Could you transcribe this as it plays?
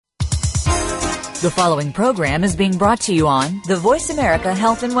The following program is being brought to you on the Voice America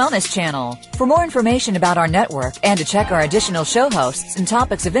Health and Wellness Channel. For more information about our network and to check our additional show hosts and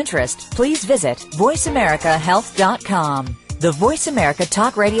topics of interest, please visit voiceamericahealth.com. The Voice America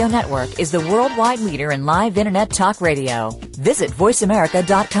Talk Radio Network is the worldwide leader in live Internet talk radio. Visit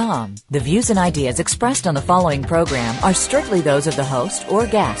voiceamerica.com. The views and ideas expressed on the following program are strictly those of the host or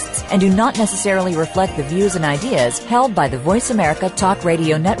guests and do not necessarily reflect the views and ideas held by the Voice America Talk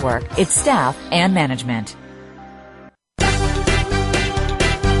Radio Network, its staff, and management.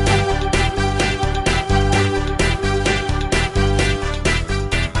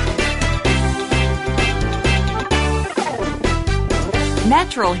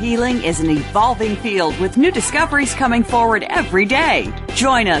 Natural healing is an evolving field with new discoveries coming forward every day.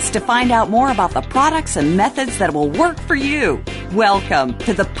 Join us to find out more about the products and methods that will work for you. Welcome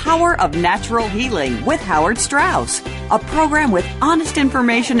to The Power of Natural Healing with Howard Strauss, a program with honest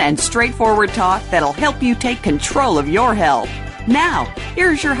information and straightforward talk that'll help you take control of your health. Now,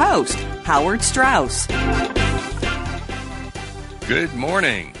 here's your host, Howard Strauss. Good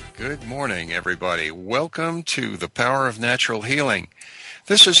morning. Good morning, everybody. Welcome to The Power of Natural Healing.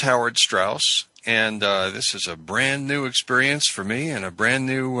 This is Howard Strauss, and this is a brand new experience for me and a brand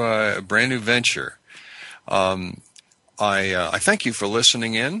new venture. I thank you for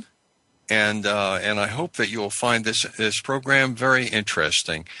listening in, and I hope that you'll find this program very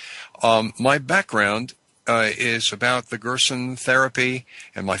interesting. My background is about the Gerson Therapy,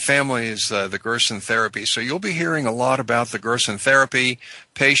 and my family is the Gerson Therapy. So you'll be hearing a lot about the Gerson Therapy,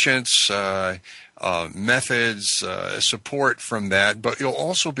 patients, methods, support from that, but you'll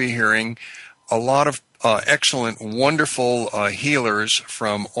also be hearing a lot of excellent, wonderful healers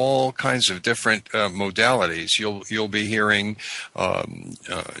from all kinds of different modalities. You'll be hearing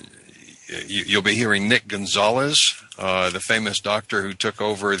you'll be hearing Nick Gonzalez, the famous doctor who took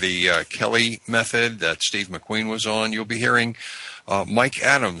over the Kelly method that Steve McQueen was on. You'll be hearing Mike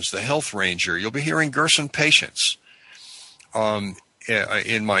Adams, the health ranger. You'll be hearing Gerson patients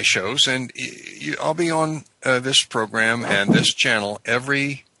in my shows, and I'll be on this program and this channel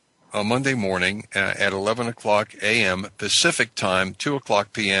every Monday morning at 11 o'clock a.m. Pacific time, 2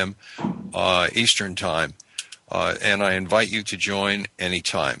 o'clock p.m. Eastern time, and I invite you to join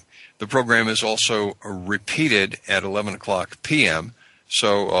anytime. The program is also repeated at 11 o'clock p.m.,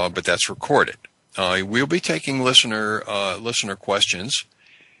 so but that's recorded. We'll be taking listener questions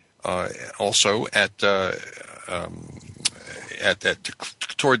also at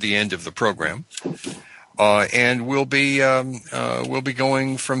toward the end of the program, and we'll be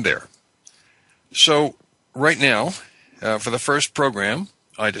going from there. So right now, for the first program,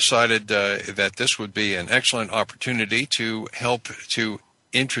 I decided that this would be an excellent opportunity to help to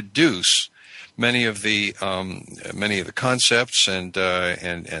introduce many of the concepts and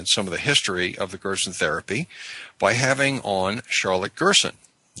some of the history of the Gerson Therapy by having on Charlotte Gerson.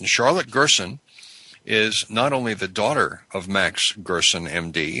 And Charlotte Gerson is not only the daughter of Max Gerson,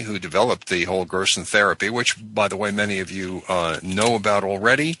 MD, who developed the whole Gerson Therapy, which, by the way, many of you know about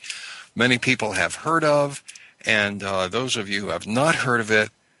already, many people have heard of, and those of you who have not heard of it,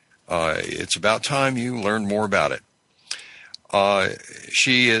 it's about time you learn more about it.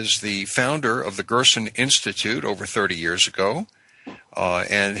 She is the founder of the Gerson Institute over 30 years ago,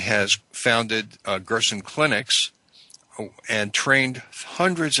 and has founded Gerson clinics and trained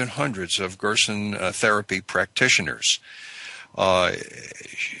hundreds and hundreds of Gerson therapy practitioners.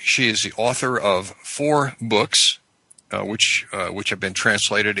 She is the author of 4 books, which have been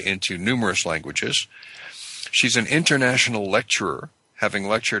translated into numerous languages. She's an international lecturer, having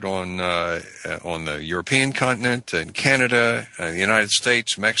lectured on the European continent, and Canada, the United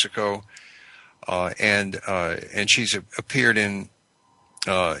States, Mexico, and she's appeared in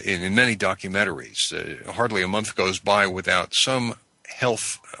many documentaries. Hardly a month goes by without some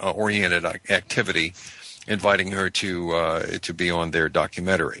health-oriented activity inviting her to be on their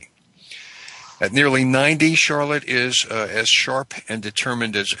documentary. At nearly 90, Charlotte is as sharp and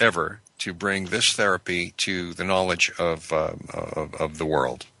determined as ever to bring this therapy to the knowledge of the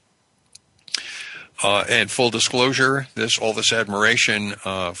world. And full disclosure, all this admiration,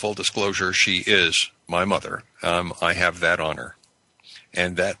 full disclosure, she is my mother. I have that honor.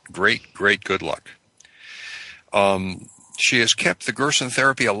 And that great good luck. She has kept the Gerson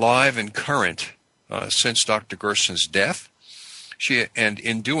Therapy alive and current since Dr. Gerson's death. And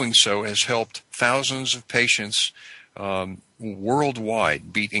in doing so, has helped thousands of patients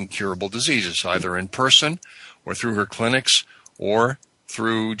worldwide beat incurable diseases, either in person or through her clinics or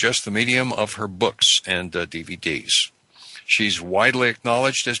through just the medium of her books and DVDs. She's widely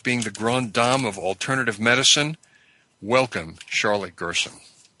acknowledged as being the grande dame of alternative medicine. Welcome, Charlotte Gerson.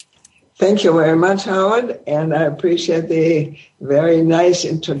 Thank you very much, Howard, and I appreciate the very nice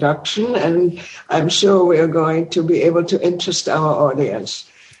introduction, and I'm sure we are going to be able to interest our audience.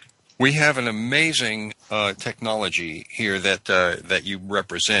 We have an amazing technology here that you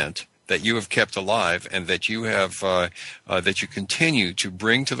represent, that you have kept alive, and that you have that you continue to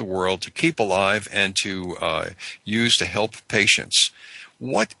bring to the world, to keep alive, and to use to help patients.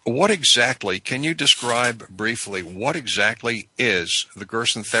 What exactly, can you describe briefly, what exactly is the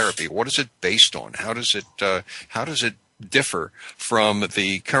Gerson Therapy? What is it based on? How does it differ from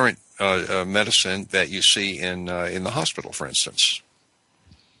the current medicine that you see in the hospital, for instance?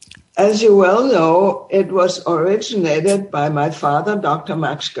 As you well know, it was originated by my father, Dr.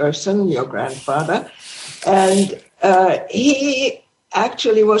 Max Gerson, your grandfather, and he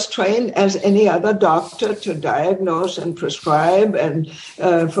actually was trained as any other doctor to diagnose and prescribe, and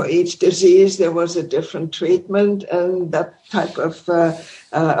for each disease there was a different treatment and that type of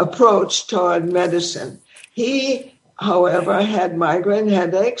approach toward medicine. He, however, had migraine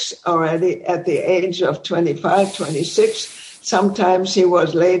headaches already at the age of 25, 26. Sometimes he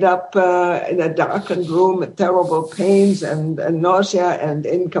was laid up in a darkened room with terrible pains and nausea and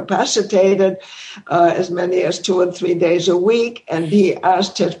incapacitated as many as 2 and 3 days a week. And he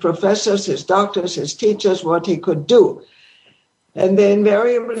asked his professors, his doctors, his teachers what he could do. And they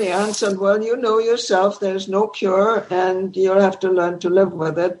invariably answered, well, you know yourself, there's no cure and you'll have to learn to live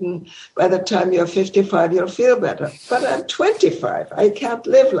with it. And by the time you're 55, you'll feel better. But I'm 25. I can't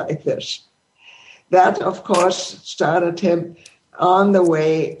live like this. That, of course, started him on the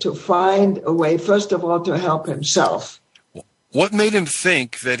way to find a way, first of all, to help himself. What made him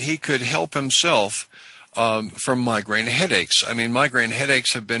think that he could help himself from migraine headaches? I mean, migraine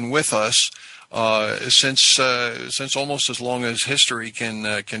headaches have been with us since almost as long as history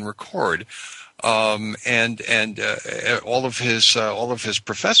can record, and all of his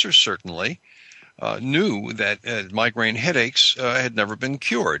professors certainly knew that migraine headaches had never been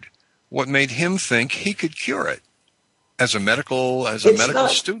cured. What made him think he could cure it as a medical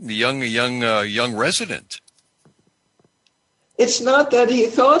student, a young resident? It's not that he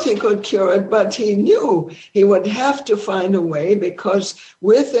thought he could cure it, but he knew he would have to find a way, because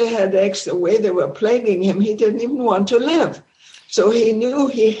with the headaches, the way they were plaguing him, he didn't even want to live. So he knew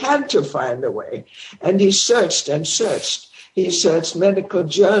he had to find a way, and he searched and searched. He searched medical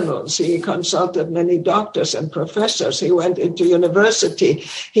journals. He consulted many doctors and professors. He went into university.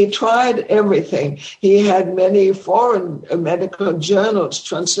 He tried everything. He had many foreign medical journals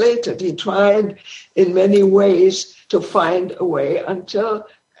translated. He tried in many ways to find a way until,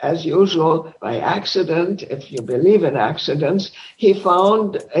 as usual, by accident, if you believe in accidents, he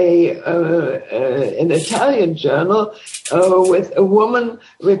found an Italian journal with a woman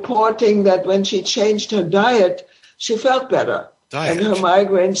reporting that when she changed her diet, she felt better, and her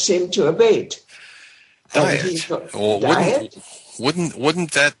migraine seemed to abate. Diet.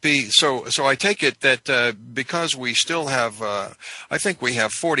 Wouldn't that be so? So I take it that because we still have, I think we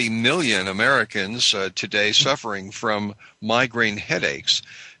have 40 million Americans today suffering from migraine headaches,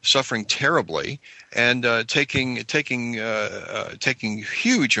 suffering terribly, and taking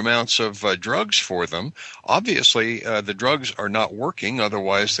huge amounts of drugs for them. Obviously, the drugs are not working.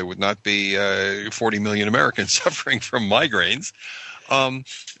 Otherwise, there would not be 40 million Americans suffering from migraines.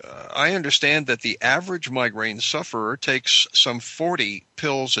 I understand that the average migraine sufferer takes some 40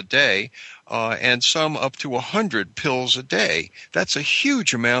 pills a day, and some up to 100 pills a day. That's a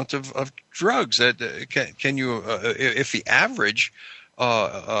huge amount of drugs. That can you, if the average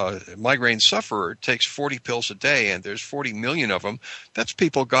migraine sufferer takes 40 pills a day, and there's 40 million of them, that's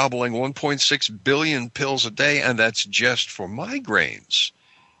people gobbling 1.6 billion pills a day, and that's just for migraines.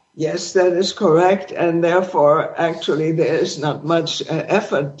 Yes, that is correct, and therefore, actually, there is not much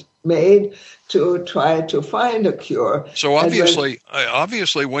effort made to try to find a cure. So obviously,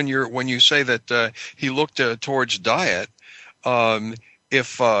 when you say that he looked towards diet,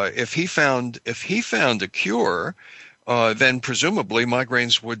 if he found a cure, then presumably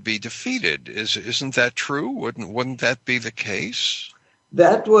migraines would be defeated. Isn't that true? Wouldn't that be the case?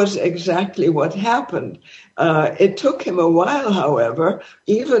 That was exactly what happened. It took him a while, however,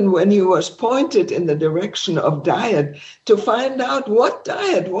 even when he was pointed in the direction of diet, to find out what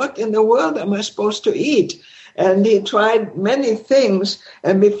in the world am I supposed to eat? And he tried many things,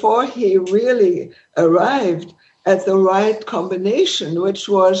 and before he really arrived at the right combination, which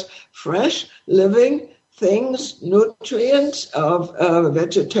was fresh, living things, nutrients of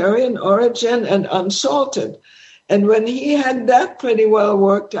vegetarian origin and unsalted. And when he had that pretty well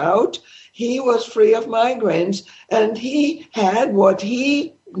worked out, he was free of migraines, and he had what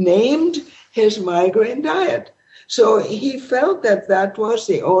he named his migraine diet. So he felt that that was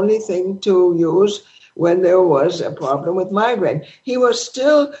the only thing to use when there was a problem with migraine. He was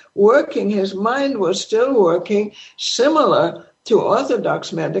still working, his mind was still working similar to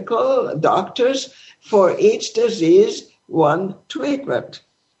orthodox medical doctors, for each disease, one treatment.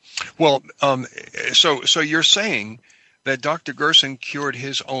 Well, so you're saying that Dr. Gerson cured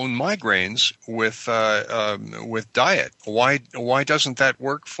his own migraines with diet. Why doesn't that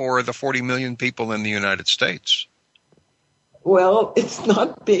work for the 40 million people in the United States? Well, it's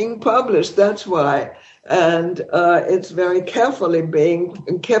not being published, that's why. And it's very carefully being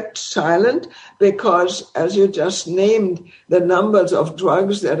kept silent because, as you just named, the numbers of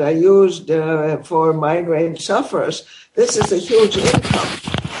drugs that are used for migraine sufferers, this is a huge income.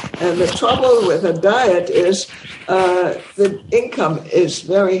 And the trouble with a diet is the income is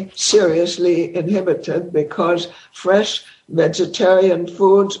very seriously inhibited because fresh vegetarian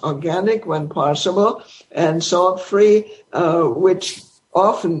foods, organic when possible, and salt-free, which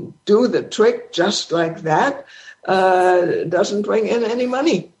often do the trick just like that, doesn't bring in any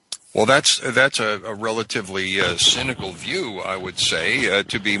money. Well, that's a relatively cynical view, I would say,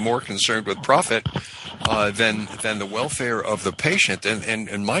 to be more concerned with profit than the welfare of the patient. And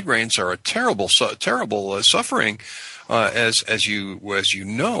migraines are a terrible suffering. As you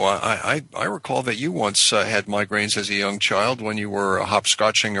know, I recall that you once had migraines as a young child when you were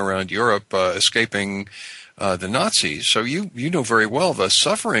hopscotching around Europe, escaping the Nazis. So you know very well the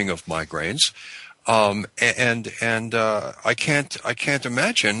suffering of migraines, and I can't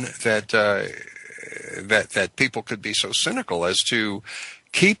imagine that people could be so cynical as to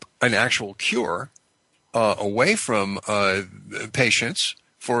keep an actual cure away from patients,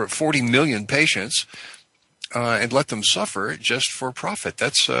 for 40 million patients, and let them suffer just for profit.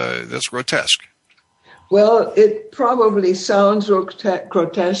 That's grotesque. Well, it probably sounds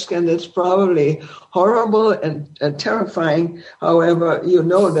grotesque, and it's probably horrible and terrifying. However,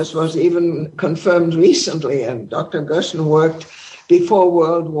 this was even confirmed recently, and Dr. Gerson worked before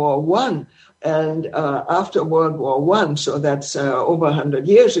World War I and after World War I, so that's over 100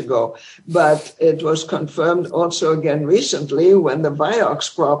 years ago. But it was confirmed also again recently when the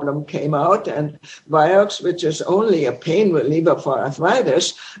Vioxx problem came out, and Vioxx, which is only a pain reliever for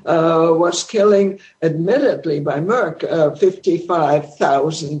arthritis, was killing, admittedly by Merck,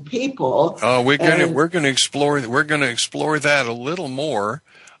 55,000 people. We're going to explore that a little more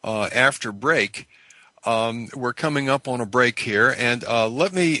after break. We're coming up on a break here, and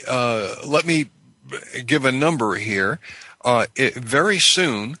let me give a number here. Very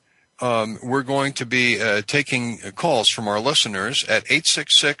soon, we're going to be taking calls from our listeners at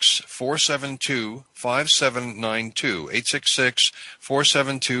 866-472-5792,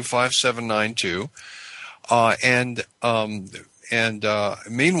 866-472-5792, and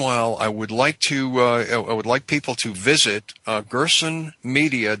meanwhile, I would like people to visit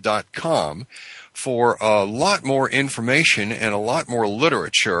gersonmedia.com for a lot more information and a lot more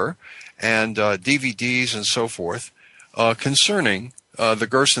literature and DVDs and so forth concerning the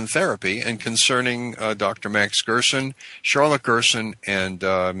Gerson Therapy and concerning Dr. Max Gerson, Charlotte Gerson, and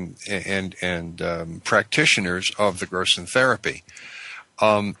practitioners of the Gerson Therapy.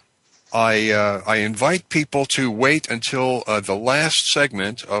 I invite people to wait until the last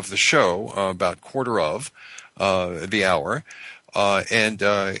segment of the show, about quarter of the hour,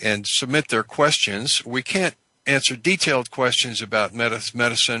 and submit their questions. We can't answer detailed questions about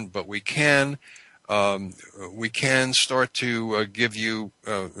medicine, but we can start to give you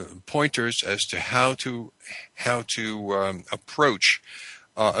pointers as to how to approach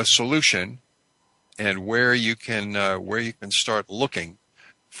a solution, and where you can start looking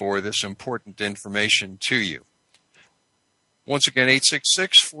for this important information to you. Once again,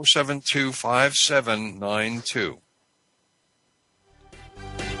 866-472-5792.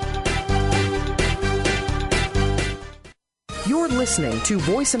 You're listening to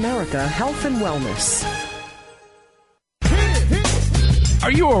Voice America Health and Wellness.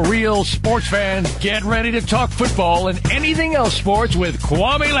 Are you a real sports fan? Get ready to talk football and anything else sports with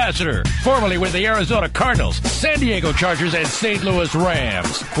Kwame Lassiter, formerly with the Arizona Cardinals, San Diego Chargers, and St. Louis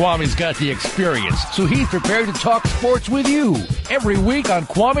Rams. Kwame's got the experience, so he's prepared to talk sports with you every week on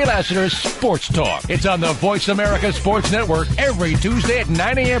Kwame Lassiter's Sports Talk. It's on the Voice America Sports Network every Tuesday at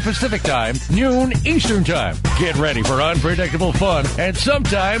 9 a.m. Pacific Time, noon Eastern Time. Get ready for unpredictable fun and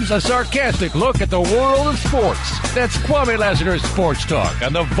sometimes a sarcastic look at the world of sports. That's Kwame Lassiter's Sports Talk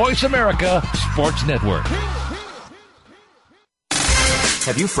on the Voice America Sports Network.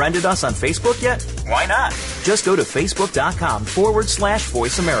 Have you friended us on Facebook yet? Why not? Just go to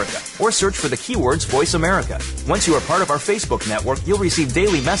facebook.com/Voice America or search for the keywords Voice America. Once you are part of our Facebook network, you'll receive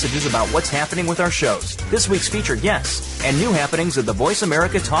daily messages about what's happening with our shows, this week's featured guests, and new happenings of the Voice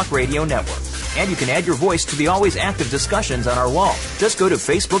America Talk Radio Network. And you can add your voice to the always active discussions on our wall. Just go to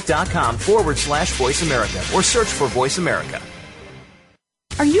facebook.com/Voice America or search for Voice America.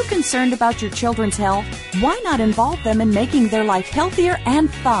 Are you concerned about your children's health? Why not involve them in making their life healthier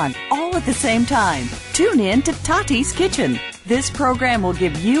and fun, all at the same time? Tune in to Tati's Kitchen. This program will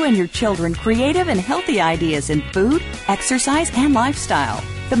give you and your children creative and healthy ideas in food, exercise, and lifestyle.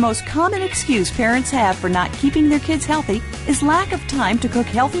 The most common excuse parents have for not keeping their kids healthy is lack of time to cook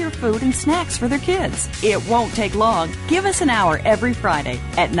healthier food and snacks for their kids. It won't take long. Give us an hour every Friday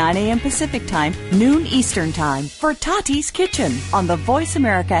at 9 a.m. Pacific Time, noon Eastern Time for Tati's Kitchen on the Voice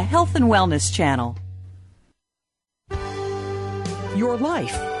America Health and Wellness Channel. Your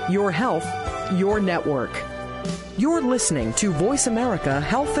life, your health, your network. You're listening to Voice America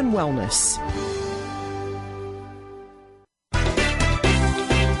Health and Wellness.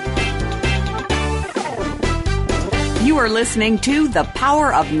 You are listening to The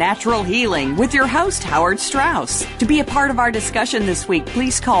Power of Natural Healing with your host, Howard Strauss. To be a part of our discussion this week,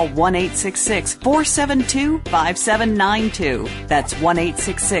 please call 1-866-472-5792. That's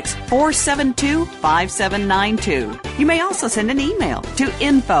 1-866-472-5792. You may also send an email to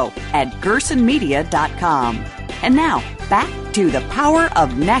info@gersonmedia.com. And now, back to The Power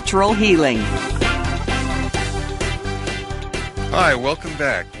of Natural Healing. Hi, welcome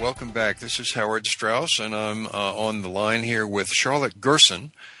back. Welcome back. This is Howard Strauss, and I'm on the line here with Charlotte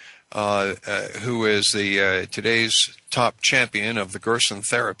Gerson, who is the today's top champion of the Gerson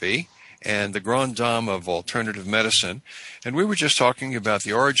Therapy and the grande dame of alternative medicine. And we were just talking about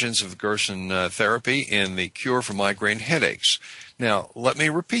the origins of the Gerson Therapy in the cure for migraine headaches. Now, let me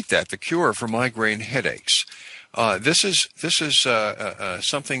repeat that: the cure for migraine headaches. This is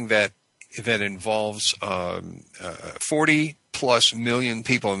something that involves 40+ million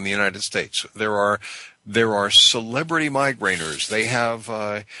people in the United States. There are celebrity migraineurs. They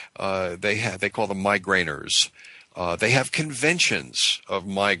call them migraineurs. They have conventions of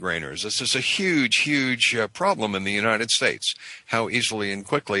migraineurs. This is a huge problem in the United States. How easily and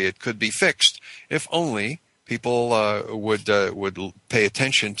quickly it could be fixed if only people would pay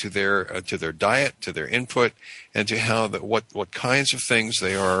attention to their diet, to their input, and to how what kinds of things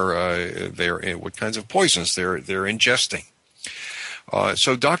what kinds of poisons they're ingesting.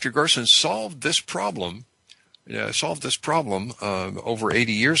 So Dr. Gerson solved this problem over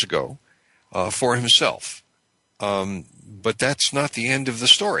 80 years ago for himself. But that's not the end of the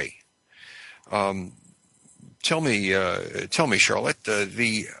story. Tell me, Charlotte,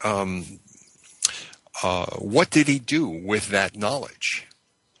 what did he do with that knowledge?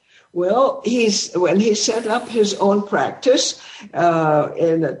 Well, when he set up his own practice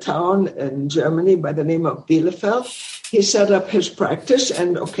in a town in Germany by the name of Bielefeld, he set up his practice,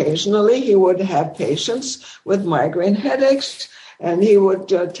 and occasionally he would have patients with migraine headaches, and he would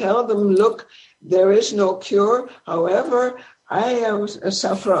tell them, look, there is no cure. However, I am a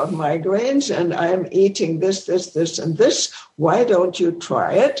sufferer of migraines, and I am eating this, and this. Why don't you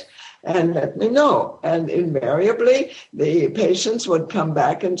try it? And let me know. And invariably, the patients would come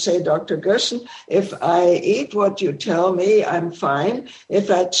back and say, Dr. Gerson, if I eat what you tell me, I'm fine. If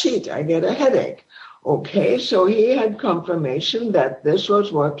I cheat, I get a headache. Okay, so he had confirmation that this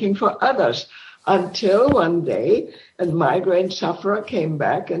was working for others until one day a migraine sufferer came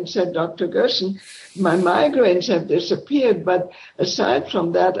back and said, Dr. Gerson, my migraines have disappeared, but aside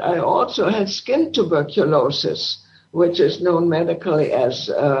from that, I also had skin tuberculosis, which is known medically as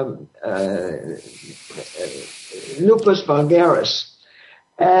lupus vulgaris.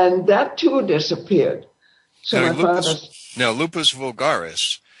 And that too disappeared. So now, lupus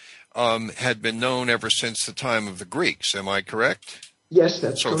vulgaris had been known ever since the time of the Greeks. Am I correct? Yes,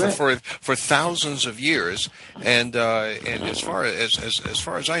 that's correct. So for thousands of years, and as far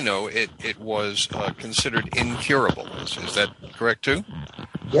as I know, it was considered incurable. Is that correct too?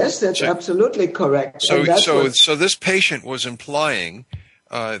 Yes, that's absolutely correct. So this patient was implying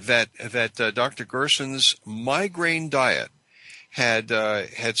that Dr. Gerson's migraine diet had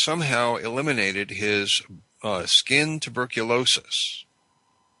somehow eliminated his skin tuberculosis.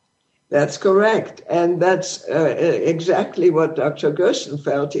 That's correct. And that's exactly what Dr. Gerson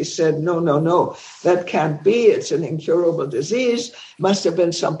felt. He said, no, that can't be. It's an incurable disease. Must have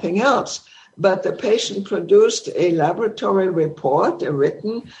been something else. But the patient produced a laboratory report, a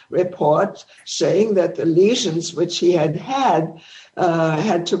written report, saying that the lesions which he had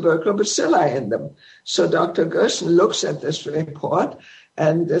tubercle bacilli in them. So Dr. Gerson looks at this report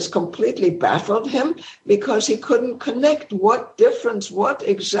And this completely baffled him because he couldn't connect what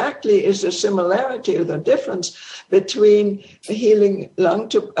exactly is the similarity or the difference between healing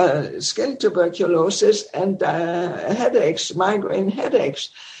skin tuberculosis and migraine headaches.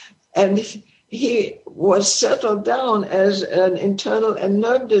 And he was settled down as an internal and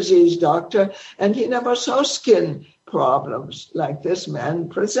nerve disease doctor, and he never saw skin problems like this man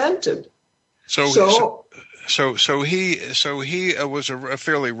presented. So he was a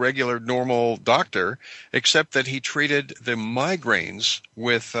fairly regular, normal doctor, except that he treated the migraines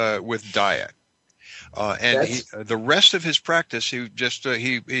with diet, and the rest of his practice he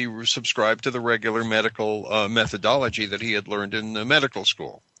subscribed to the regular medical methodology that he had learned in the medical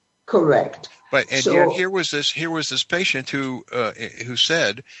school. Correct. But yet here was this patient who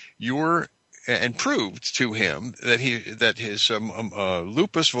said and proved to him that his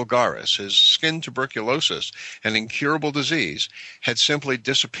lupus vulgaris, his skin tuberculosis, an incurable disease, had simply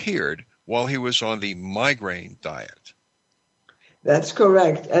disappeared while he was on the migraine diet. That's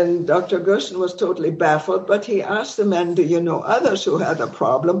correct. And Dr. Gerson was totally baffled, but he asked the man, do you know others who had a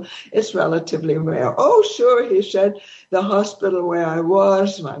problem? It's relatively rare. Oh, sure, he said, the hospital where I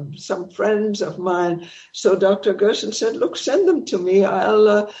was, some friends of mine. So Dr. Gerson said, look, send them to me.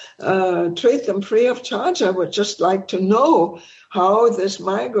 I'll treat them free of charge. I would just like to know how this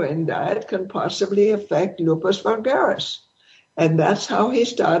migraine diet can possibly affect lupus vulgaris. And that's how he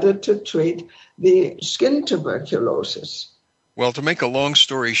started to treat the skin tuberculosis. Well, to make a long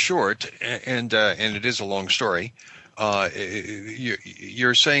story short, and it is a long story,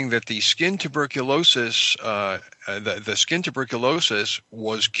 you're saying that the skin tuberculosis, the skin tuberculosis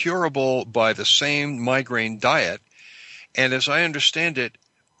was curable by the same migraine diet, and as I understand it,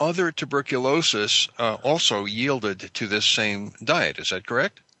 other tuberculosis also yielded to this same diet. Is that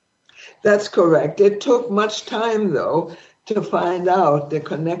correct? That's correct. It took much time, though, to find out the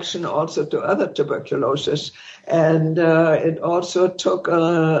connection also to other tuberculosis. And it also took a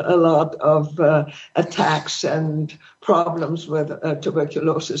lot of attacks and problems with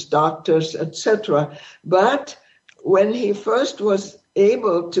tuberculosis doctors, etc. But when he first was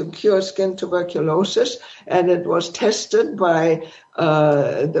able to cure skin tuberculosis, and it was tested by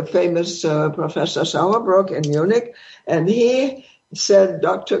the famous Professor Sauerbruch in Munich, and he said,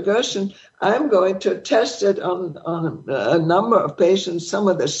 Dr. Gerson, I'm going to test it on a number of patients, some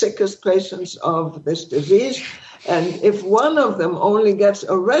of the sickest patients of this disease. And if one of them only gets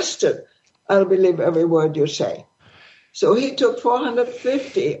arrested, I'll believe every word you say. So he took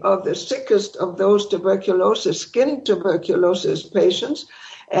 450 of the sickest of those skin tuberculosis patients,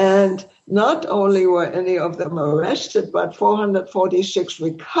 and not only were any of them arrested, but 446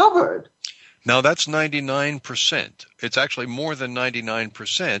 recovered. Now that's 99%. It's actually more than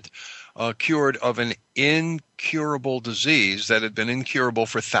 99% cured of an incurable disease that had been incurable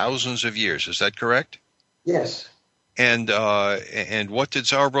for thousands of years. Is that correct? Yes. And what did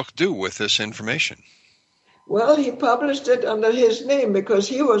Sauerbruch do with this information? Well, he published it under his name because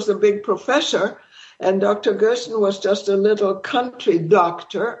he was the big professor, and Dr. Gerson was just a little country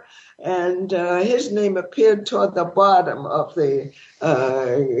doctor. And his name appeared toward the bottom of the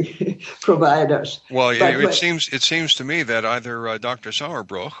providers. Well, it seems to me that either Dr.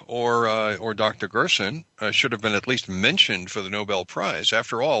 Sauerbruch or Dr. Gerson should have been at least mentioned for the Nobel Prize.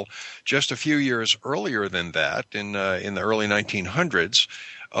 After all, just a few years earlier than that, in the early 1900s,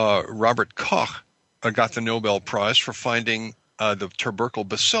 Robert Koch got the Nobel Prize for finding the tubercle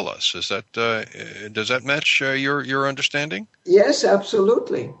bacillus. Does that match your understanding? Yes,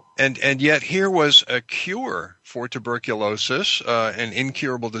 absolutely. And yet here was a cure for tuberculosis, an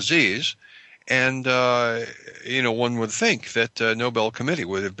incurable disease, and one would think that the Nobel Committee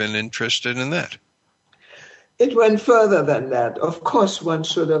would have been interested in that. It went further than that. Of course, one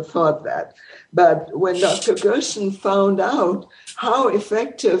should have thought that. But when Dr. Gerson found out how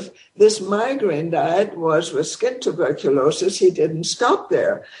effective this migraine diet was with skin tuberculosis, he didn't stop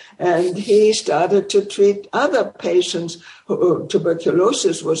there. And he started to treat other patients who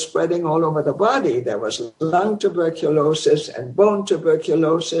tuberculosis was spreading all over the body. There was lung tuberculosis and bone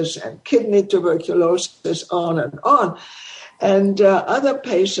tuberculosis and kidney tuberculosis, on and on. And other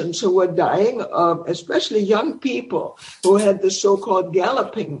patients who were dying of, especially young people who had the so-called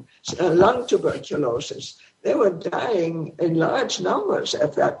galloping lung tuberculosis. They were dying in large numbers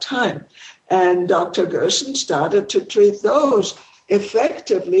at that time. And Dr. Gerson started to treat those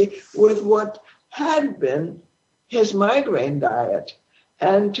effectively with what had been his migraine diet.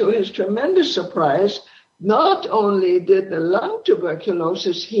 And to his tremendous surprise, not only did the lung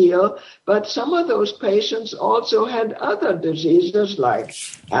tuberculosis heal, but some of those patients also had other diseases like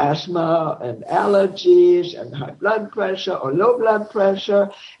asthma and allergies and high blood pressure or low blood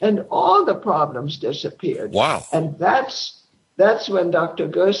pressure, and all the problems disappeared. Wow. And that's when Dr.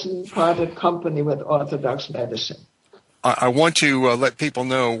 Gerson parted company with orthodox medicine. I want to let people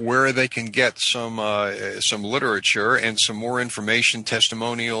know where they can get some literature and some more information,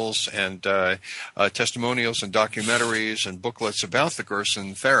 testimonials and documentaries and booklets about the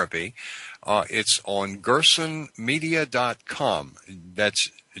Gerson Therapy. It's on gersonmedia.com. That's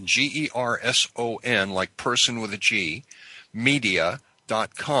Gerson, like person with a G,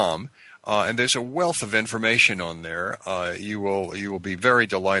 media.com. And there's a wealth of information on there. You will be very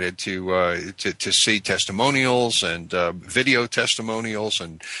delighted to see testimonials and video testimonials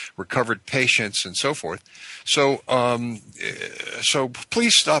and recovered patients and so forth. So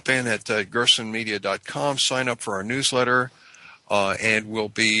please stop in at gersonmedia.com, sign up for our newsletter, and we'll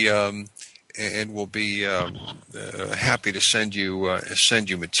be happy to send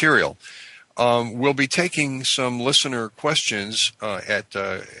you material. We'll be taking some listener questions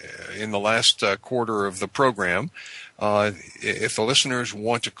in the last quarter of the program. If the listeners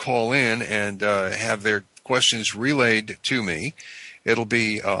want to call in and have their questions relayed to me, it'll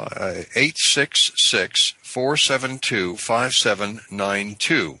be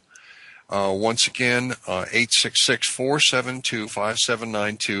 866-472-5792. Once again,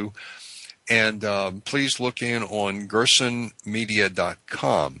 866-472-5792. And please look in on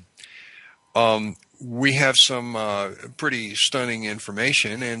gersonmedia.com. We have some pretty stunning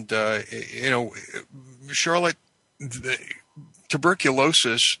information, and Charlotte,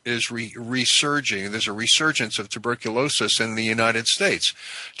 tuberculosis is resurging. There's a resurgence of tuberculosis in the United States.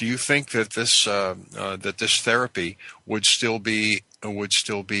 Do you think that this therapy would still be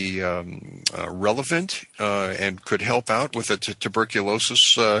relevant and could help out with the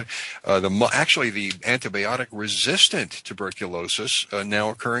tuberculosis? Actually, the antibiotic-resistant tuberculosis now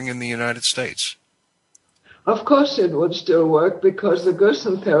occurring in the United States. Of course it would still work, because the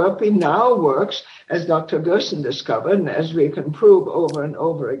Gerson therapy now works, as Dr. Gerson discovered, and as we can prove over and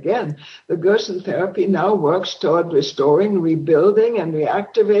over again. The Gerson therapy now works toward restoring, rebuilding, and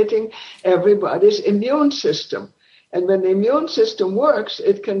reactivating everybody's immune system. And when the immune system works,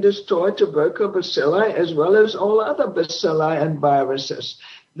 it can destroy tubercular bacilli as well as all other bacilli and viruses.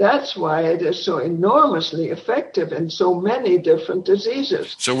 That's why it is so enormously effective in so many different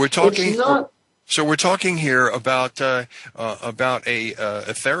diseases. So we're talking. So we're talking here about a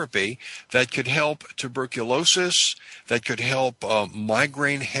therapy that could help tuberculosis, that could help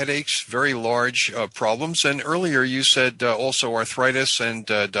migraine headaches, very large problems. And earlier you said also arthritis and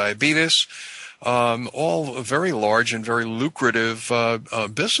diabetes, all very large and very lucrative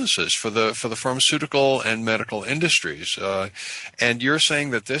businesses for the pharmaceutical and medical industries. And you're saying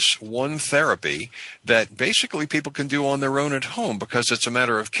that this one therapy that basically people can do on their own at home, because it's a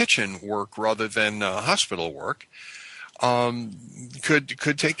matter of kitchen work rather than hospital work,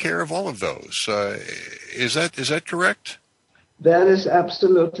 could take care of all of those. Is that correct? That is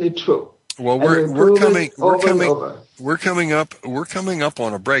absolutely true. Well, we're coming up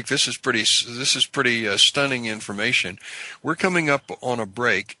on a break. This is pretty stunning information. We're coming up on a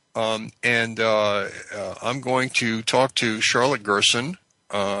break, and I'm going to talk to Charlotte Gerson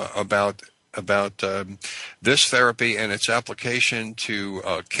about this therapy and its application to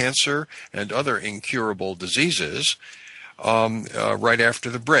cancer and other incurable diseases right after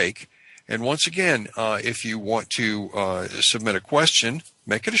the break. And once again, if you want to submit a question,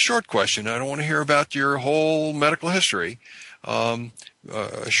 make it a short question. I don't want to hear about your whole medical history. A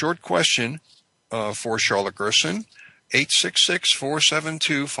short question for Charlotte Gerson,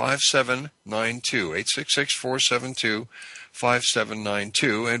 866-472-5792,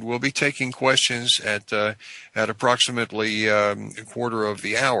 866-472-5792, and we'll be taking questions at approximately a quarter of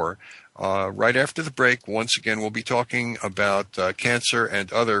the hour. Right after the break, once again, we'll be talking about cancer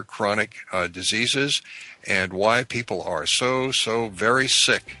and other chronic diseases and why people are so very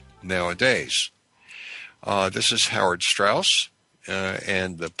sick nowadays. This is Howard Strauss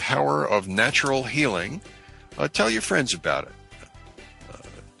and the power of natural healing. Tell your friends about it.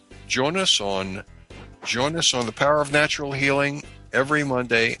 Join us on the power of natural healing every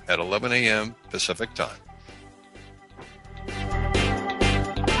Monday at 11 a.m. Pacific time.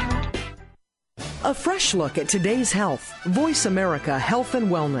 A fresh look at today's health. Voice America Health and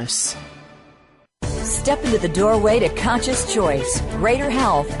Wellness. Step into the doorway to conscious choice, greater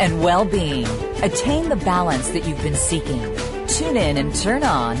health, and well-being. Attain the balance that you've been seeking. Tune in and turn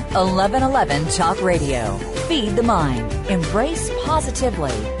on 1111 Talk Radio. Feed the mind. Embrace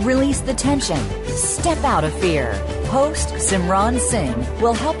positively. Release the tension. Step out of fear. Host Simran Singh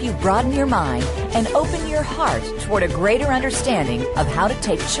will help you broaden your mind and open your heart toward a greater understanding of how to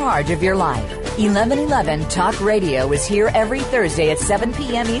take charge of your life. 1111 Talk Radio is here every Thursday at 7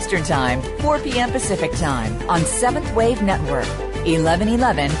 p.m. Eastern Time, 4 p.m. Pacific Time on 7th Wave Network.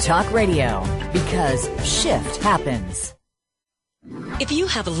 1111 Talk Radio, because shift happens. If you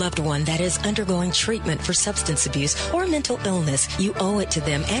have a loved one that is undergoing treatment for substance abuse or mental illness, you owe it to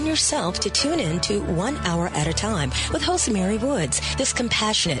them and yourself to tune in to 1 Hour at a Time with host Mary Woods. This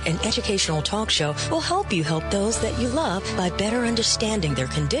compassionate and educational talk show will help you help those that you love by better understanding their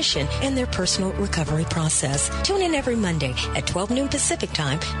condition and their personal recovery process. Tune in every Monday at 12 noon Pacific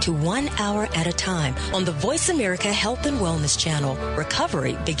Time to 1 Hour at a Time on the Voice America Health and Wellness Channel.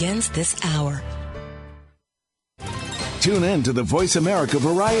 Recovery begins this hour. Tune in to the Voice America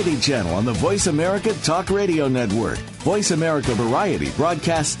Variety channel on the Voice America Talk Radio Network. Voice America Variety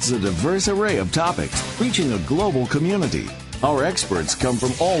broadcasts a diverse array of topics, reaching a global community. Our experts come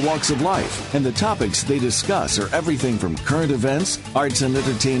from all walks of life, and the topics they discuss are everything from current events, arts and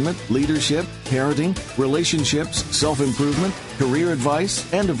entertainment, leadership, parenting, relationships, self-improvement, career advice,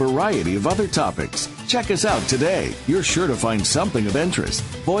 and a variety of other topics. Check us out today. You're sure to find something of interest.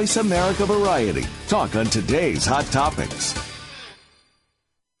 Voice America Variety. Talk on today's hot topics.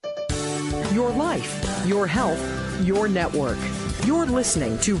 Your life, your health, your network. You're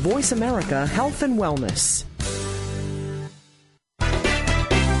listening to Voice America Health and Wellness.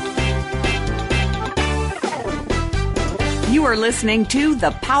 You are listening to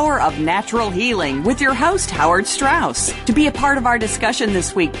The Power of Natural Healing with your host, Howard Strauss. To be a part of our discussion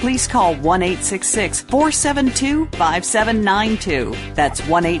this week, please call 1-866-472-5792. That's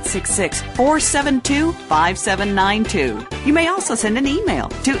 1-866-472-5792. You may also send an email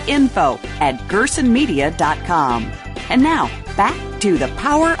to info@gersonmedia.com. And now, back to The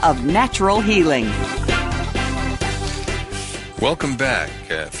Power of Natural Healing. Welcome back.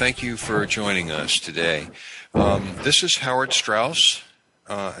 Thank you for joining us today. This is Howard Strauss,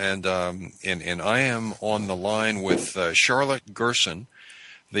 and I am on the line with Charlotte Gerson,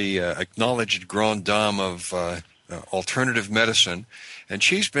 the acknowledged grande dame of alternative medicine, and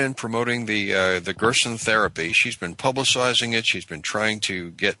she's been promoting the Gerson Therapy. She's been publicizing it. She's been trying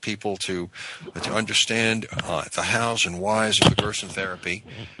to get people to understand the hows and whys of the Gerson Therapy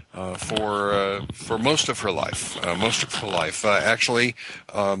for most of her life. Actually,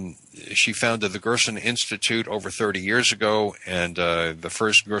 she founded the Gerson Institute over 30 years ago, and the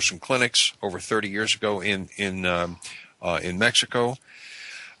first Gerson clinics over 30 years ago in Mexico.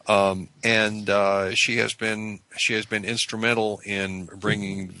 And she has been instrumental in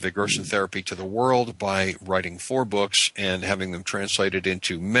bringing the Gerson Therapy to the world by writing 4 books and having them translated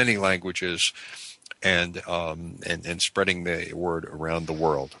into many languages, and spreading the word around the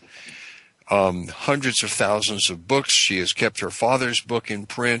world. Hundreds of thousands of books. She has kept her father's book in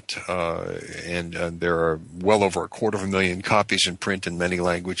print, and there are well over 250,000 copies in print in many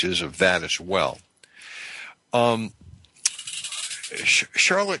languages of that as well.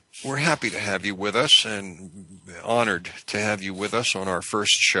 Charlotte, we're happy to have you with us and honored to have you with us on our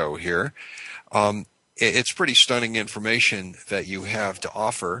first show here. It's pretty stunning information that you have to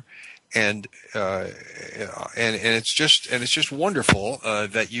offer, and it's just wonderful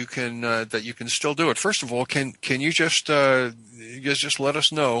that you can still do it. First of all, can you just let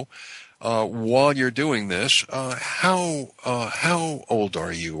us know while you're doing this how old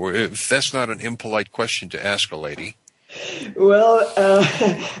are you, or if that's not an impolite question to ask a lady? Well,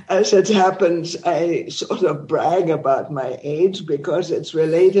 as it happens, I sort of brag about my age because it's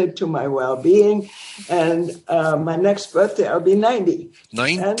related to my well-being. And my next birthday, I'll be 90.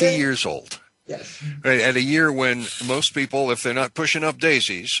 90 years old. Yes. At a year when most people, if they're not pushing up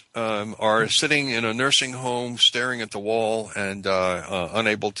daisies, are sitting in a nursing home staring at the wall and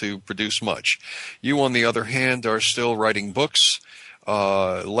unable to produce much. You, on the other hand, are still writing books,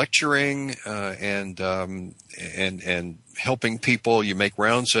 lecturing, and helping people. You make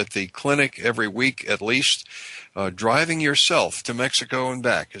rounds at the clinic every week at least, driving yourself to Mexico and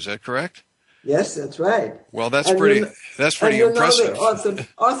back. Is that correct? Yes, that's right. Well, that's pretty impressive. The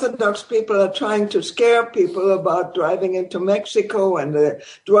Orthodox people are trying to scare people about driving into Mexico and the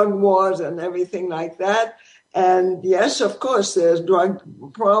drug wars and everything like that. And yes, of course, there's drug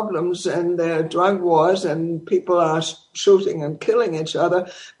problems and there are drug wars and people are shooting and killing each other.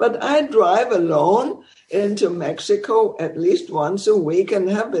 But I drive alone into Mexico at least once a week and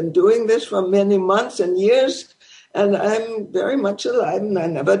have been doing this for many months and years. and I'm very much alive, and I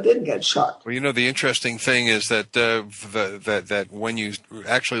never did get shot. Well, the interesting thing is that that when you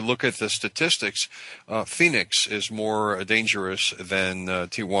actually look at the statistics, Phoenix is more dangerous than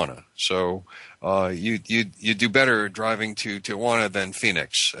Tijuana. So you do better driving to Tijuana than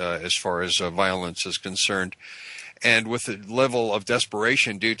Phoenix as far as violence is concerned. And with the level of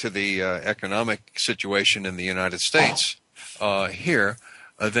desperation due to the economic situation in the United States here,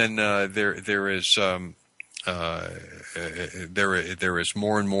 then there is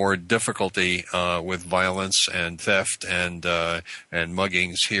more and more difficulty with violence and theft and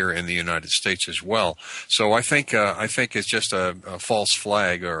muggings here in the United States as well. So I think it's just a false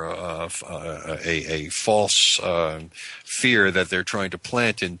flag or a false fear that they're trying to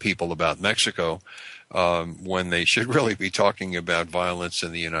plant in people about Mexico. When they should really be talking about violence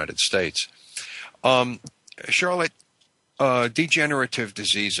in the United States. Charlotte, degenerative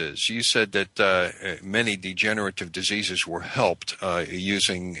diseases. You said that many degenerative diseases were helped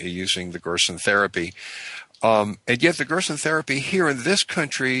using the Gerson therapy. And yet the Gerson therapy here in this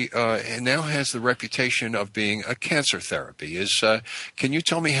country now has the reputation of being a cancer therapy. Can you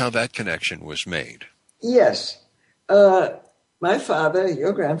tell me how that connection was made? Yes. My father,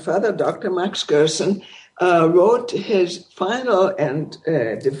 your grandfather, Dr. Max Gerson, wrote his final and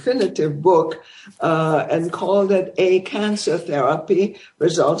definitive book and called it A Cancer Therapy,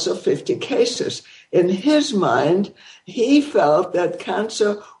 Results of 50 Cases. In his mind, he felt that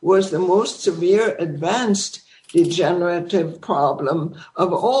cancer was the most severe advanced degenerative problem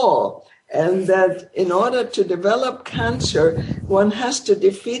of all, and that in order to develop cancer, one has to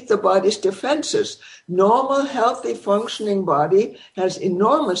defeat the body's defenses. Normal, healthy, functioning body has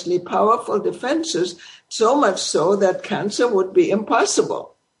enormously powerful defenses, so much so that cancer would be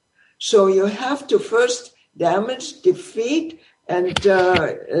impossible. So you have to first damage, defeat, and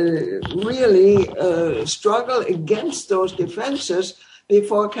really struggle against those defenses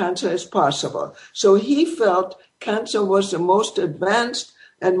before cancer is possible. So he felt cancer was the most advanced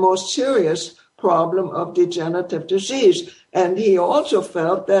and most serious problem of degenerative disease. And he also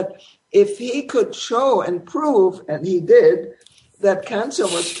felt that if he could show and prove, and he did, that cancer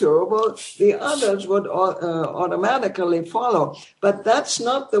was curable, the others would automatically follow. But that's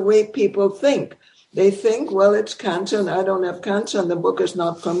not the way people think. They think, well, it's cancer and I don't have cancer and the book is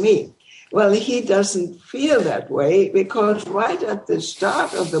not for me. Well, he doesn't feel that way because right at the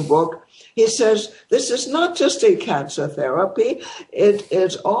start of the book, he says, this is not just a cancer therapy. It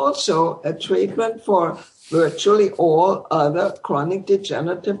is also a treatment for virtually all other chronic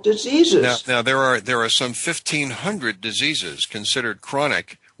degenerative diseases. Now there are some 1,500 diseases considered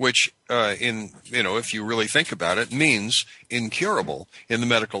chronic, which if you really think about it, means incurable in the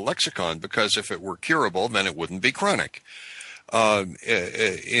medical lexicon, because if it were curable, then it wouldn't be chronic.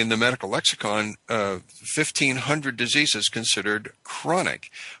 In the medical lexicon, 1,500 diseases considered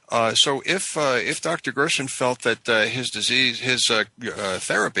chronic. So if Dr. Gerson felt that his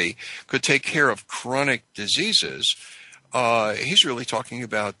therapy could take care of chronic diseases, he's really talking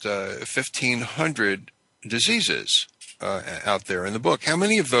about 1,500 diseases out there in the book. How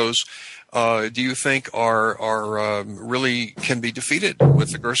many of those do you think are really can be defeated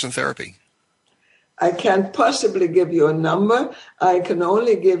with the Gerson therapy? I can't possibly give you a number. I can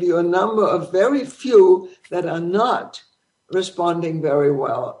only give you a number of very few that are not responding very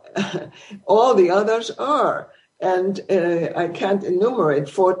well. All the others are. And I can't enumerate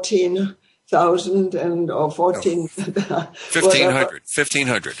 14,000 or 14...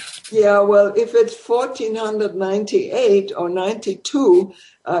 1,500. Yeah, well, if it's 1,498 or 92,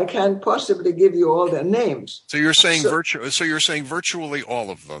 I can't possibly give you all their names. So you're saying virtually all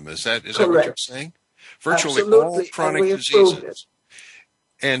of them. Is that what you're saying? Virtually Absolutely. all chronic diseases.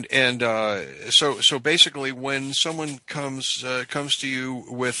 And so basically, when someone comes to you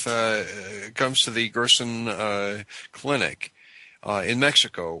comes to the Gerson clinic in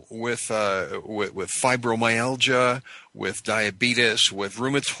Mexico with fibromyalgia, with diabetes, with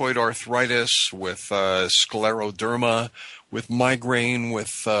rheumatoid arthritis, with scleroderma, with migraine,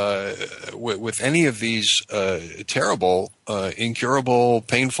 with any of these terrible, incurable,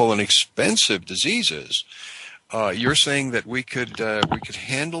 painful, and expensive diseases, you're saying that we could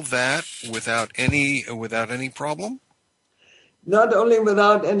handle that without any problem? Not only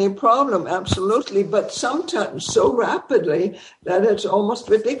without any problem, absolutely, but sometimes so rapidly that it's almost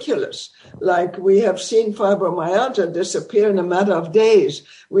ridiculous. Like we have seen fibromyalgia disappear in a matter of days.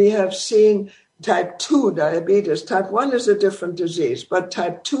 We have seen type 2 diabetes. Type 1 is a different disease, but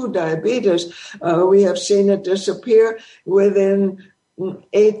type 2 diabetes, we have seen it disappear within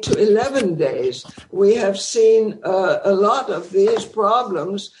 8 to 11 days. We have seen a lot of these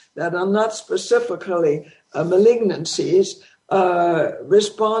problems that are not specifically malignancies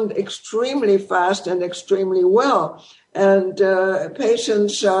respond extremely fast and extremely well. And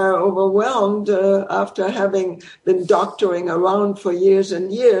patients are overwhelmed after having been doctoring around for years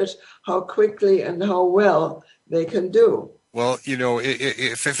and years, how quickly and how well they can do. Well,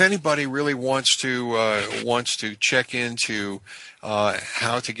 if anybody really wants to check into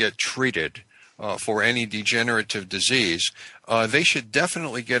how to get treated for any degenerative disease, they should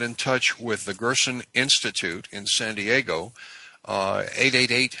definitely get in touch with the Gerson Institute in San Diego,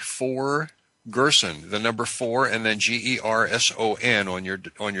 888-4-GERSON, the number 4, and then GERSON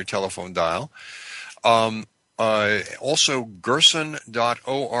on your telephone dial. Also,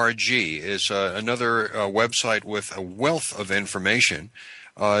 Gerson.org is another website with a wealth of information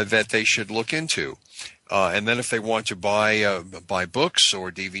that they should look into. And then if they want to buy books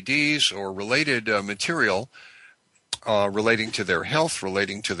or DVDs or related material relating to their health,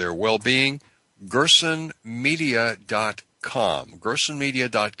 relating to their well-being, GersonMedia.com.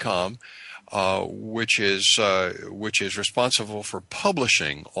 GersonMedia.com, which is responsible for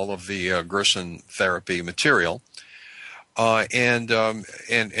publishing all of the Gerson Therapy material, and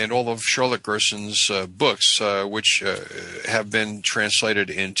all of Charlotte Gerson's books, which have been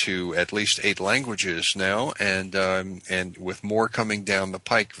translated into at least 8 languages now, and with more coming down the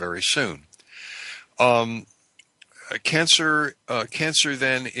pike very soon. Cancer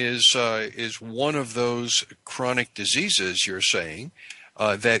then is one of those chronic diseases, you're saying,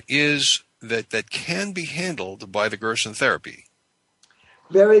 that can be handled by the Gerson therapy.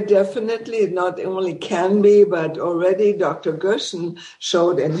 Very definitely, not only can be, but already Dr. Gerson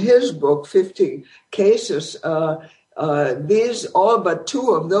showed in his book 50 cases. These, all but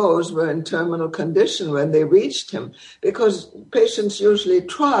 2 of those were in terminal condition when they reached him, because patients usually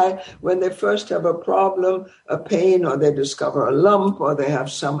try when they first have a problem, a pain, or they discover a lump, or they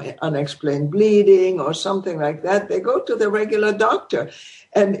have some unexplained bleeding or something like that. They go to the regular doctor.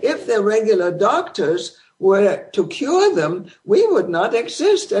 And if the regular doctors were to cure them, we would not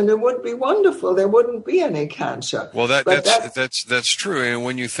exist, and it would be wonderful. There wouldn't be any cancer. Well, that's true. And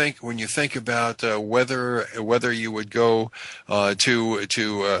when you think about whether you would go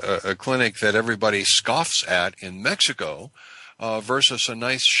to a clinic that everybody scoffs at in Mexico versus a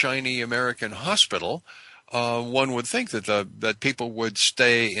nice shiny American hospital, one would think that people would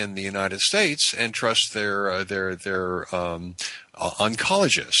stay in the United States and trust their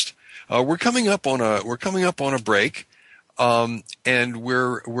oncologist. We're coming up on a break, and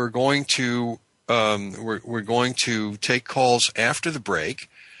we're going to take calls after the break.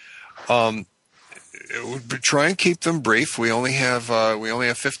 Try and keep them brief. We only have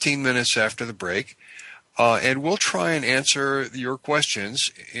 15 minutes after the break, and we'll try and answer your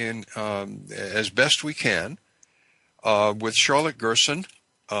questions in as best we can with Charlotte Gerson.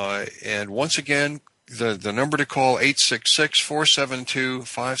 And once again, the number to call,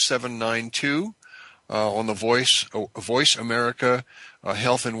 866-472-5792 on the Voice America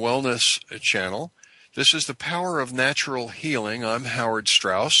Health and Wellness channel. This is the Power of Natural Healing. I'm Howard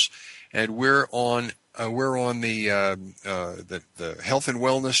Strauss, and we're on the Health and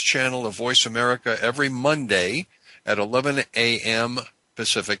Wellness channel of Voice America every Monday at 11 a.m.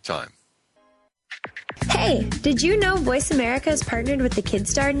 Pacific Time. Hey, did you know Voice America has partnered with the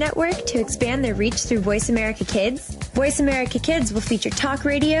KidStar Network to expand their reach through Voice America Kids? Voice America Kids will feature talk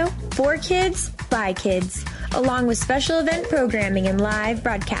radio for kids, by kids, along with special event programming and live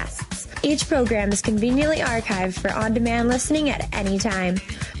broadcasts. Each program is conveniently archived for on-demand listening at any time.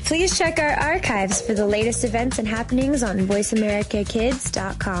 Please check our archives for the latest events and happenings on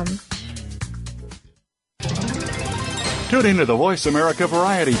voiceamericakids.com. Tune in to the Voice America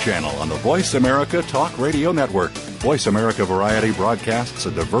Variety channel on the Voice America Talk Radio Network. Voice America Variety broadcasts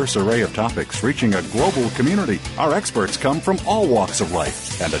a diverse array of topics reaching a global community. Our experts come from all walks of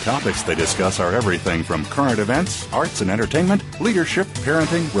life, and the topics they discuss are everything from current events, arts and entertainment, leadership,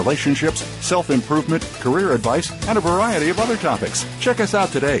 parenting, relationships, self-improvement, career advice, and a variety of other topics. Check us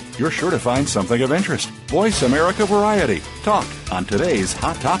out today. You're sure to find something of interest. Voice America Variety. Talk on today's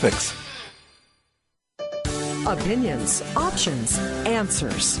hot topics. Opinions, options,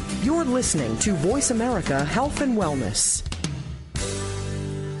 answers. You're listening to Voice America Health and Wellness.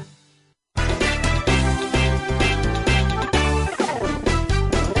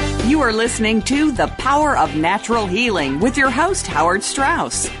 You You are listening to The Power of Natural Healing with your host, Howard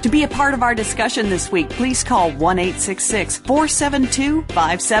Strauss. To be a part of our discussion this week, please call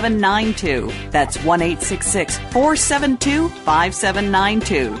 1-866-472-5792. That's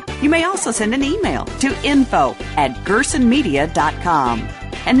 1-866-472-5792. You may also send an email to info@gersonmedia.com.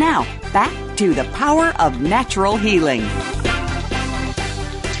 And now, back to The Power of Natural Healing.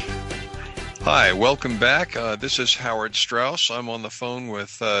 Hi, welcome back. This is Howard Strauss. I'm on the phone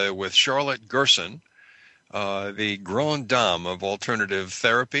with Charlotte Gerson, the grande dame of alternative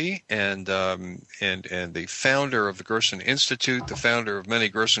therapy, and the founder of the Gerson Institute, the founder of many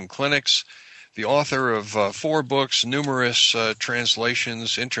Gerson clinics, the author of 4 books, numerous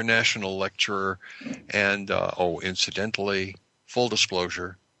translations, international lecturer, and incidentally, full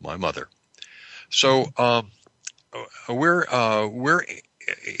disclosure, my mother. So we're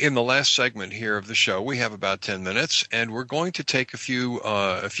in the last segment here of the show. We have about 10 minutes, and we're going to take a few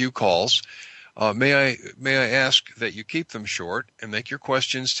calls. May I ask that you keep them short and make your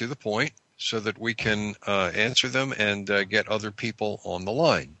questions to the point so that we can answer them and get other people on the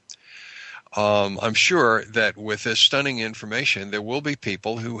line. I'm sure that with this stunning information, there will be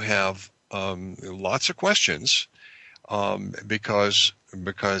people who have lots of questions because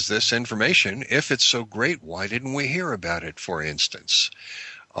this information, if it's so great, why didn't we hear about it, for instance?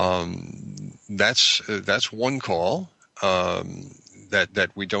 That's one call that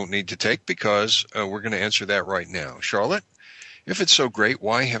we don't need to take because we're going to answer that right now. Charlotte, if it's so great,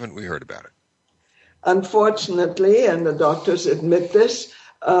 why haven't we heard about it? Unfortunately, and the doctors admit this,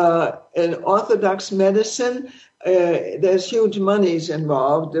 in Orthodox medicine, there's huge monies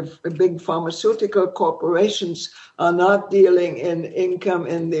involved. The big pharmaceutical corporations are not dealing in income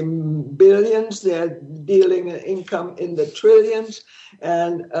in the billions. They're dealing in income in the trillions.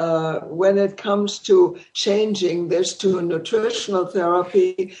 And when it comes to changing this to nutritional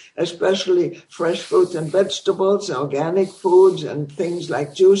therapy, especially fresh fruits and vegetables, organic foods, and things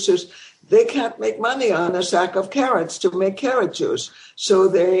like juices, they can't make money on a sack of carrots to make carrot juice. So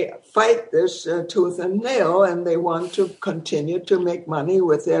they fight this tooth and nail, and they want to continue to make money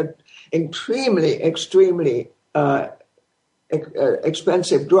with their extremely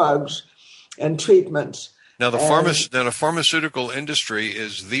expensive drugs and treatments. Now, the pharmaceutical industry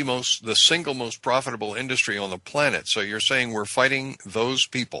is the single most profitable industry on the planet. So you're saying we're fighting those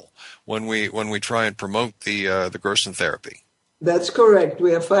people when we try and promote the Gerson therapy. That's correct.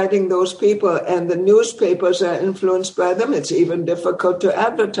 We are fighting those people, and the newspapers are influenced by them. It's even difficult to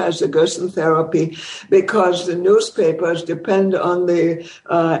advertise the Gerson therapy because the newspapers depend on the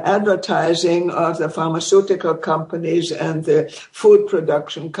advertising of the pharmaceutical companies and the food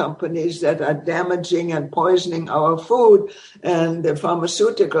production companies that are damaging and poisoning our food, and the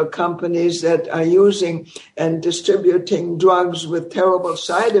pharmaceutical companies that are using and distributing drugs with terrible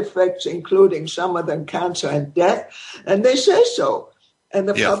side effects, including some of them cancer and death. And they say so, and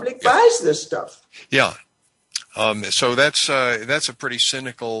the public buys this stuff. Yeah. So that's a pretty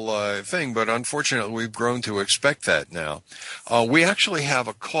cynical thing, but unfortunately we've grown to expect that now. We actually have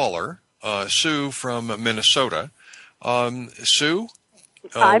a caller, Sue from Minnesota. Sue?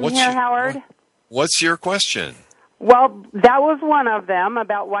 I'm here, Howard. What's your question? Well, that was one of them,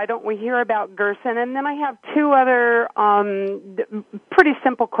 about why don't we hear about Gerson, and then I have 2 other pretty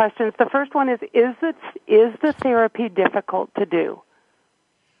simple questions. The first one is the therapy difficult to do?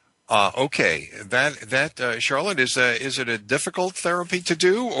 Okay, that Charlotte, is it a difficult therapy to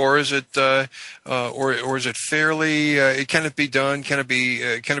do, or is it or is it fairly? Can it be done? Can it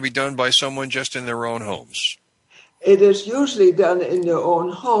be done by someone just in their own homes? It is usually done in your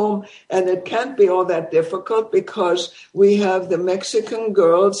own home, and it can't be all that difficult because we have the Mexican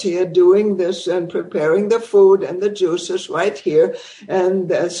girls here doing this and preparing the food and the juices right here, and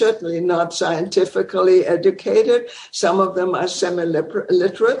they're certainly not scientifically educated. Some of them are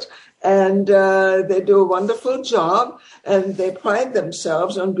semi-literate, and they do a wonderful job, and they pride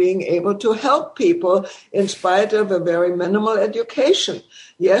themselves on being able to help people in spite of a very minimal education.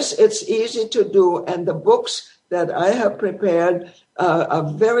 Yes, it's easy to do, and the books that I have prepared are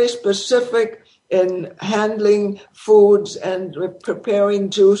very specific in handling foods and preparing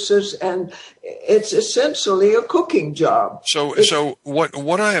juices, and it's essentially a cooking job. So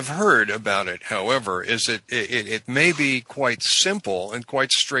what I have heard about it, however, is that it may be quite simple and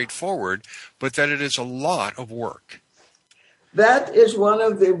quite straightforward, but that it is a lot of work. That is one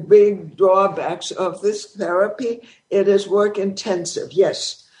of the big drawbacks of this therapy. It is work intensive,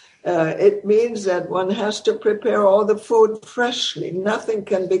 yes. It means that one has to prepare all the food freshly. Nothing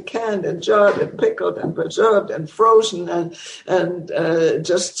can be canned and jarred and pickled and preserved and frozen and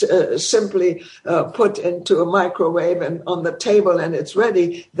just simply put into a microwave and on the table and it's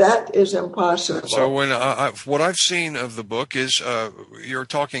ready. That is impossible. So when what I've seen of the book is you're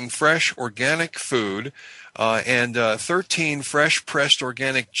talking fresh organic food and 13 fresh pressed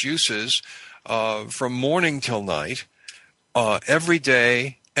organic juices from morning till night, every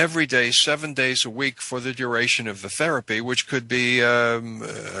day, 7 days a week for the duration of the therapy, which could be a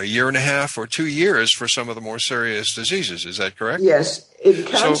year and a half or 2 years for some of the more serious diseases. Is that correct? Yes. In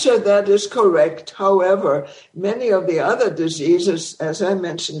cancer, that is correct. However, many of the other diseases, as I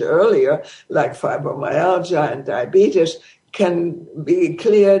mentioned earlier, like fibromyalgia and diabetes, can be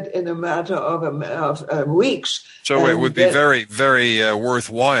cleared in a matter of weeks. So it would be very, very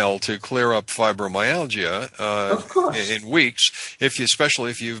worthwhile to clear up fibromyalgia of course. In weeks,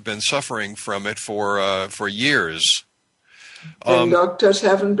 especially if you've been suffering from it for years. And doctors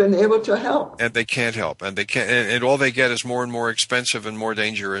haven't been able to help. And they can't help. And and all they get is more and more expensive and more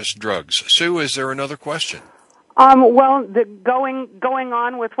dangerous drugs. Sue, is there another question? Well, going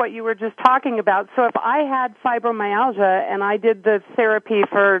on with what you were just talking about, so if I had fibromyalgia and I did the therapy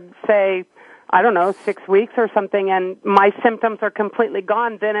for, say, 6 weeks or something, and my symptoms are completely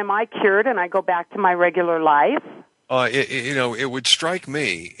gone, then am I cured and I go back to my regular life? It would strike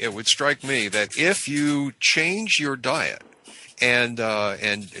me that if you change your diet and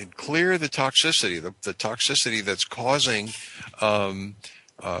clear the toxicity, the toxicity that's causing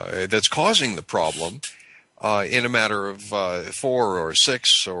the problem, in a matter of 4 or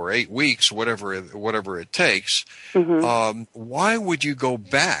 6 or 8 weeks, whatever it takes, why would you go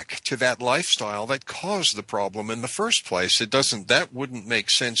back to that lifestyle that caused the problem in the first place? That wouldn't make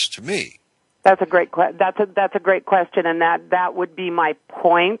sense to me. That's a great that's a great question, and that would be my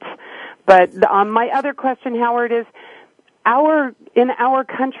point. But my other question, Howard, is in our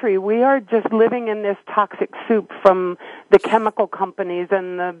country, we are just living in this toxic soup from the chemical companies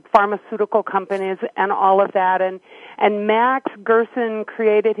and the pharmaceutical companies and all of that. And Max Gerson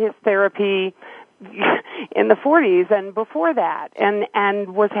created his therapy in the 40s and before that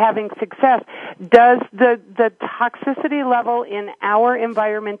and was having success. Does the toxicity level in our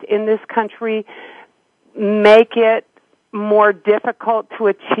environment in this country make it more difficult to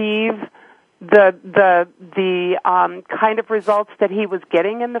achieve the kind of results that he was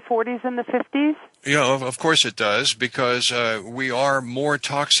getting in the 40s and the 50s? Yeah, of course it does, because we are more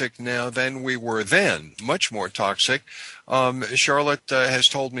toxic now than we were then, much more toxic. Charlotte has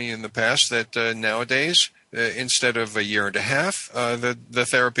told me in the past that nowadays, instead of a year and a half, the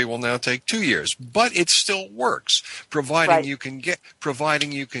therapy will now take 2 years. But it still works, providing you can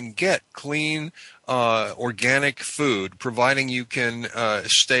get clean, organic food, providing you can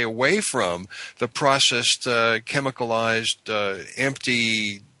stay away from the processed, chemicalized,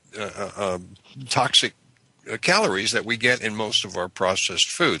 empty, toxic calories that we get in most of our processed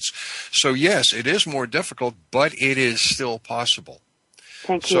foods. So yes, it is more difficult, but it is still possible.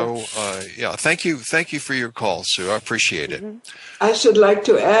 Thank you. So, thank you for your call, Sue. I appreciate it. I should like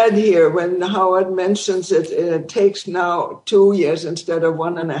to add here, when Howard mentions it takes now 2 years instead of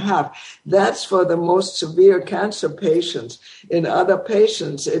 1.5. That's for the most severe cancer patients. In other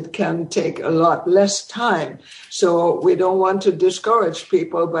patients, it can take a lot less time. So we don't want to discourage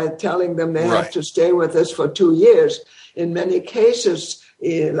people by telling them they have to stay with us for 2 years. In many cases,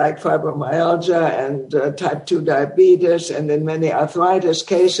 like fibromyalgia and type 2 diabetes, and in many arthritis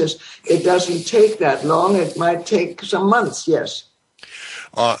cases, it doesn't take that long. It might take some months, yes.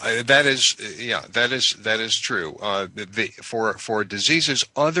 That is true. For diseases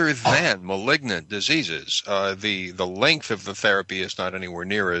other than malignant diseases, the length of the therapy is not anywhere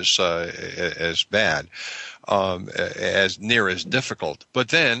near as bad, as difficult. But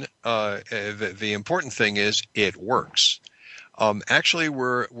then the important thing is it works. Actually,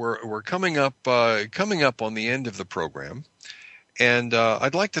 we're coming up on the end of the program, and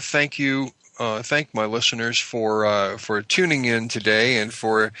I'd like to thank my listeners for tuning in today and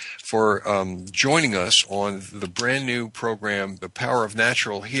for joining us on the brand new program, The Power of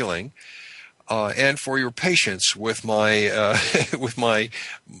Natural Healing, and for your patience with my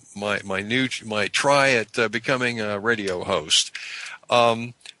try at becoming a radio host.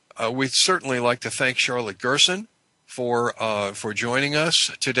 We'd certainly like to thank Charlotte Gerson for joining us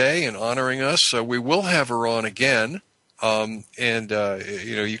today and honoring us. So we will have her on again. And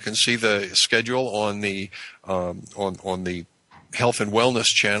you can see the schedule on the Health and Wellness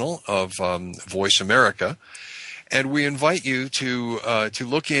channel of Voice America, and we invite you to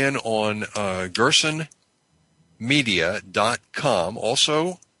look in on GersonMedia.com.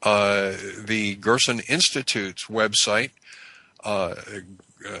 Also, the Gerson Institute's website,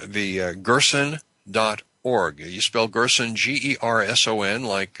 the Gerson.org. You spell Gerson Gerson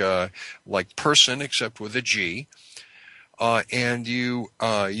like person, except with a G, and you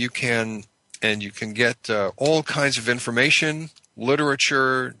can get all kinds of information,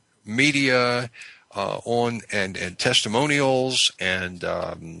 literature, media, on and testimonials and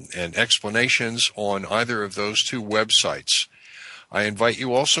explanations on either of those two websites. I invite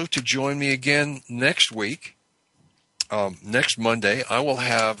you also to join me again next week. Next Monday, I will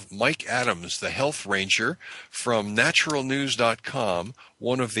have Mike Adams, the Health Ranger from naturalnews.com,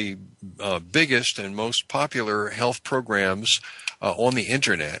 one of the biggest and most popular health programs on the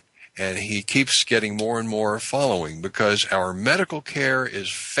Internet. And he keeps getting more and more following because our medical care is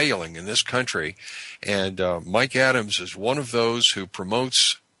failing in this country. And Mike Adams is one of those who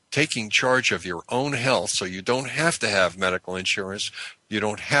promotes taking charge of your own health, so you don't have to have medical insurance. You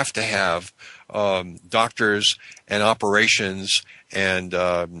don't have to have doctors and operations and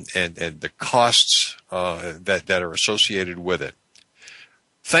the costs that are associated with it.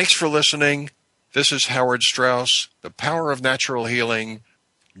 Thanks for listening. This is Howard Strauss, The Power of Natural Healing,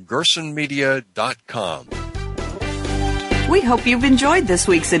 GersonMedia.com. We hope you've enjoyed this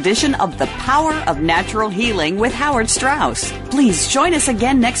week's edition of The Power of Natural Healing with Howard Strauss. Please join us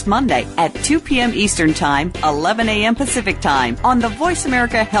again next Monday at 2 p.m. Eastern Time, 11 a.m. Pacific Time on the Voice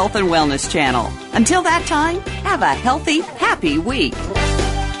America Health and Wellness Channel. Until that time, have a healthy, happy week.